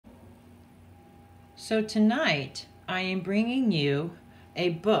So tonight I am bringing you a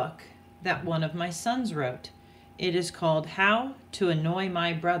book that one of my sons wrote. It is called How to Annoy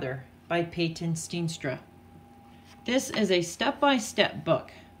My Brother by Peyton. This is a step-by-step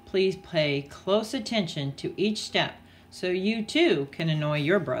book. Please pay close attention to each step so you too can annoy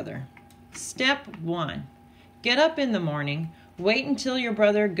your brother. Step 1. Get up in the morning, wait until your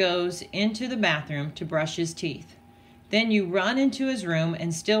brother goes into the bathroom to brush his teeth. Then you run into his room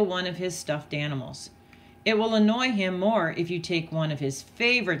and steal one of his stuffed animals. It will annoy him more if you take one of his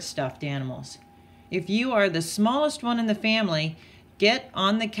favorite stuffed animals. If you are the smallest one in the family, get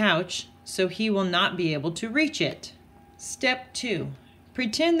on the couch so he will not be able to reach it. Step 2.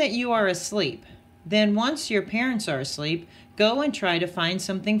 Pretend that you are asleep. Then once your parents are asleep, go and try to find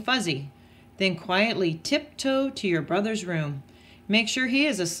something fuzzy. Then quietly tiptoe to your brother's room. Make sure he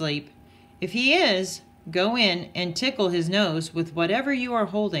is asleep. If he is, go in and tickle his nose with whatever you are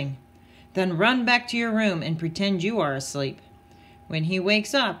holding. Then run back to your room and pretend you are asleep. When he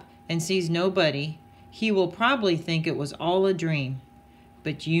wakes up and sees nobody, he will probably think it was all a dream.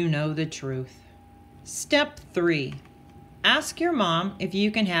 But you know the truth. Step 3. Ask your mom if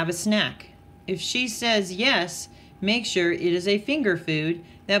you can have a snack. If she says yes, make sure it is a finger food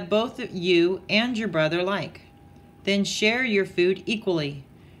that both you and your brother like. Then share your food equally.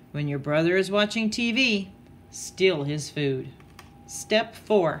 When your brother is watching TV, steal his food. Step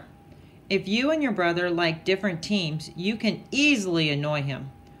 4. If you and your brother like different teams, you can easily annoy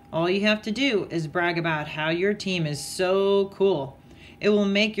him. All you have to do is brag about how your team is so cool. It will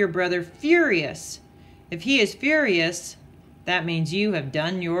make your brother furious. If he is furious, that means you have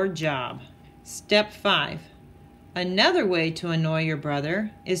done your job. Step 5. Another way to annoy your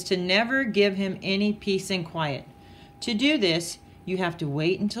brother is to never give him any peace and quiet. To do this, you have to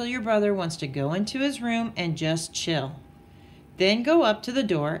wait until your brother wants to go into his room and just chill. Then go up to the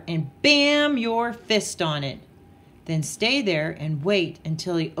door and bam your fist on it. Then stay there and wait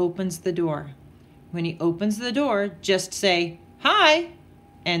until he opens the door. When he opens the door, just say, "Hi,"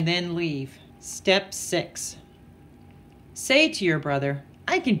 and then leave. Step 6. Say to your brother,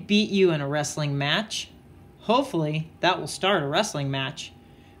 "I can beat you in a wrestling match." Hopefully, that will start a wrestling match.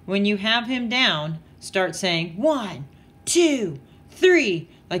 When you have him down, start saying 1, 2, 3,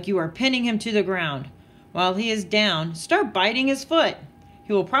 like you are pinning him to the ground. While he is down, start biting his foot.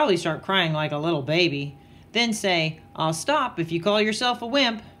 He will probably start crying like a little baby. Then say, "I'll stop if you call yourself a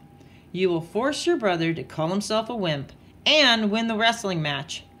wimp." You will force your brother to call himself a wimp and win the wrestling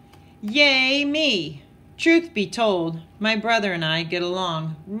match. Yay me! Truth be told, my brother and I get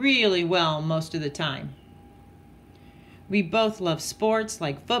along really well most of the time. We both love sports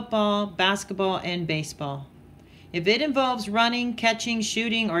like football, basketball, and baseball. If it involves running, catching,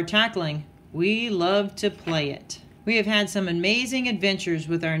 shooting, or tackling, we love to play it. We have had some amazing adventures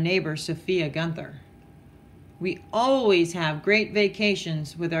with our neighbor, Sophia Gunther. We always have great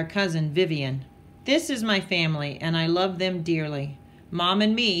vacations with our cousin, Vivian. This is my family, and I love them dearly. Mom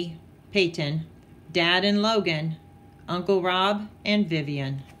and me, Peyton, Dad and Logan, Uncle Rob, and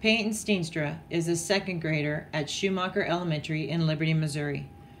Vivian. Peyton Steenstra is a second grader at Schumacher Elementary in Liberty, Missouri.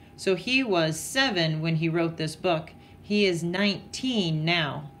 So he was 7 when he wrote this book. He is 19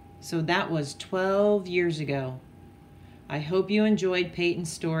 now. So that was 12 years ago. I hope you enjoyed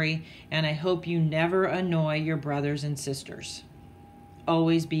Peyton's story, and I hope you never annoy your brothers and sisters.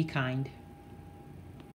 Always be kind.